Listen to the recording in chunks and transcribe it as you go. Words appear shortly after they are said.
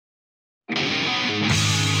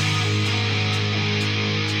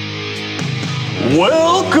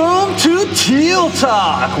Welcome to Teal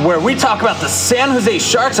Talk, where we talk about the San Jose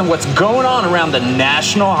Sharks and what's going on around the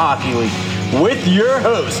National Hockey League with your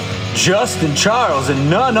host, Justin Charles, and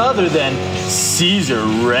none other than Cesar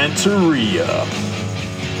Renteria.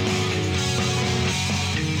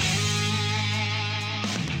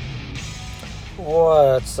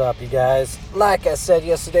 What's up, you guys? Like I said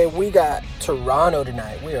yesterday, we got Toronto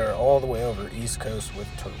tonight. We are all the way over East Coast with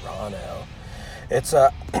Toronto. It's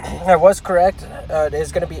I was correct. It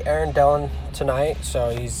is going to be Aaron Dellin tonight, so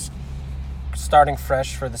he's starting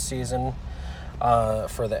fresh for the season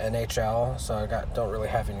for the NHL. So I don't really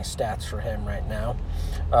have any stats for him right now.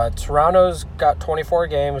 Toronto's got 24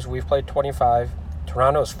 games. We've played 25.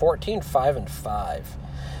 Toronto's 14-5-5.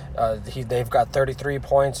 They've got 33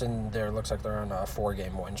 points, and looks like they're on a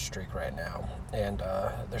 4-game win streak right now, and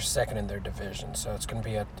they're second in their division. So it's gonna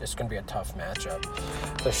be a tough matchup.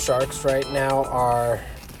 The Sharks right now are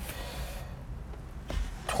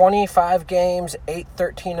 25 games,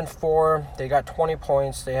 8-13-4. They got 20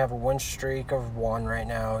 points. They have a win streak of 1 right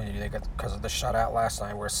now. Because of the shutout last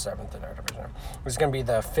night, we're 7th in our division. It's going to be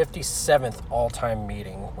the 57th all-time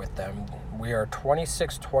meeting with them. We are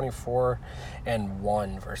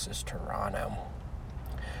 26-24-1 versus Toronto.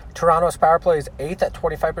 Toronto's power play is 8th at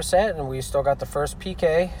 25%, and we still got the first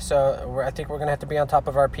PK. So I think we're going to have to be on top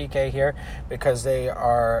of our PK here because they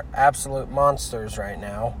are absolute monsters right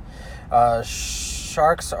now.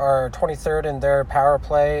 Sharks are 23rd in their power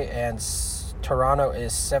play, and Toronto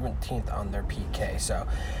is 17th on their PK. So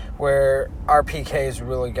where our PK is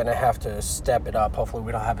really going to have to step it up. Hopefully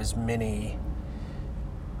we don't have as many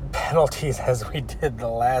penalties as we did the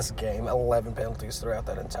last game. 11 penalties throughout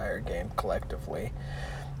that entire game collectively.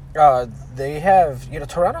 They have,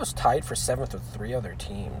 Toronto's tied for 7th with 3 other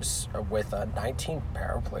teams with 19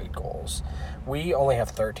 power play goals. We only have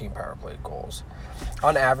 13 power play goals.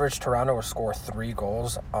 On average, Toronto will score 3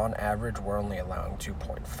 goals. On average, we're only allowing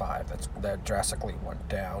 2.5. That drastically went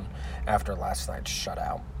down after last night's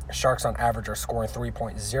shutout. Sharks on average are scoring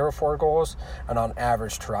 3.04 goals, and on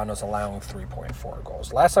average, Toronto's allowing 3.4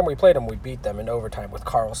 goals. Last time we played them, we beat them in overtime with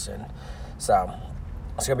Carlson. So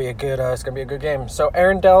it's gonna be a good game. So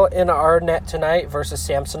Aaron Dell in our net tonight versus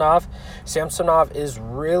Samsonov. Samsonov is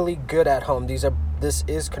really good at home. This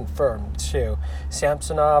is confirmed too.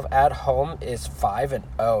 Samsonov at home is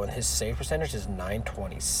 5-0, and his save percentage is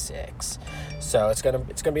 .926. So it's gonna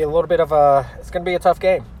be a tough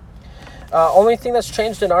game. Only thing that's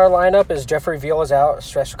changed in our lineup is Jeffrey Veal is out.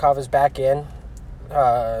 Svechnikov is back in.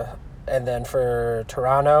 And then for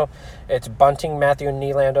Toronto, it's Bunting, Matthew, and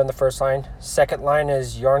Nylander on the first line. Second line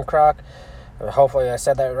is Järnkrok. Hopefully I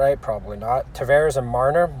said that right. Probably not. Tavares and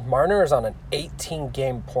Marner. Marner is on an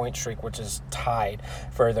 18-game point streak, which is tied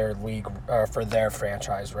for their for their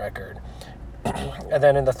franchise record. And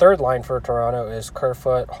then in the third line for Toronto is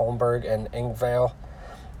Kerfoot, Holmberg, and Engvall.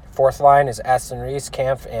 Fourth line is Aston Reese,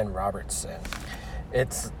 Kampf, and Robertson.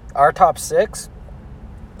 It's our top 6.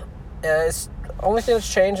 It's only thing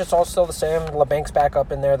that's changed, it's all still the same. LeBank's back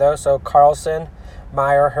up in there, though. So Carlson,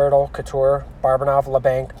 Meyer, Hertl, Couture, Barabanov,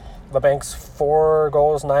 LeBanc. LeBank's 4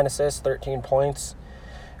 goals, 9 assists, 13 points.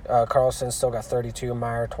 Carlson still got 32,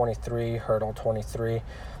 Meyer 23, Hertl 23,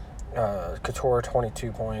 Couture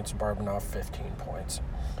 22 points, Barabanov 15 points.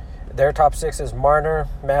 Their top 6 is Marner,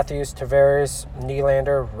 Matthews, Tavares,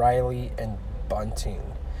 Nylander, Riley, and Bunting.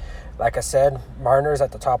 Like I said, Marner's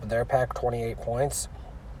at the top of their pack, 28 points.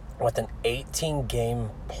 With an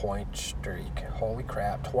 18-game point streak. Holy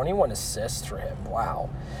crap. 21 assists for him.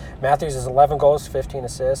 Wow. Matthews is 11 goals, 15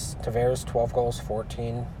 assists. Tavares, 12 goals,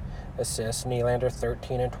 14 assists. Nylander,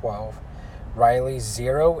 13 and 12. Riley,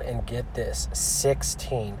 0, and get this,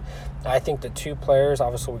 16. I think the 2 players,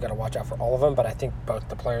 obviously we got to watch out for all of them, but I think both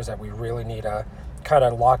the players that we really need to kind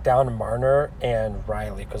of lock down, Marner and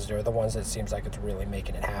Riley, because they're the ones that seems like it's really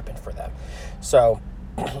making it happen for them. So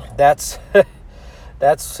that's...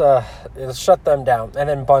 it'll shut them down. And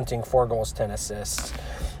then Bunting, 4 goals, 10 assists.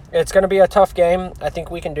 It's going to be a tough game. I think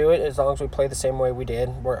we can do it as long as we play the same way we did.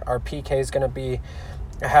 Where our PK is going to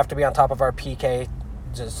have to be on top of our PK,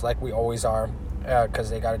 just like we always are, because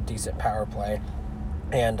they got a decent power play.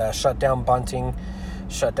 And shut down Bunting,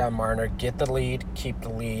 shut down Marner, get the lead, keep the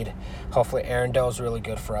lead. Hopefully Aaron Dell is really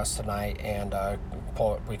good for us tonight, and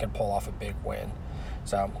we can pull off a big win.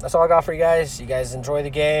 So that's all I got for you guys. You guys enjoy the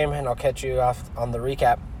game, and I'll catch you off on the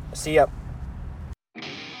recap. See ya.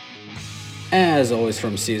 As always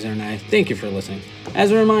from Cesar and I, thank you for listening. As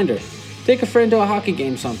a reminder, take a friend to a hockey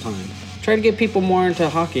game sometime. Try to get people more into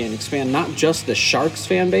hockey and expand not just the Sharks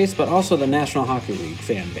fan base, but also the National Hockey League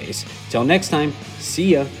fan base. Till next time,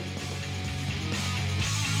 see ya.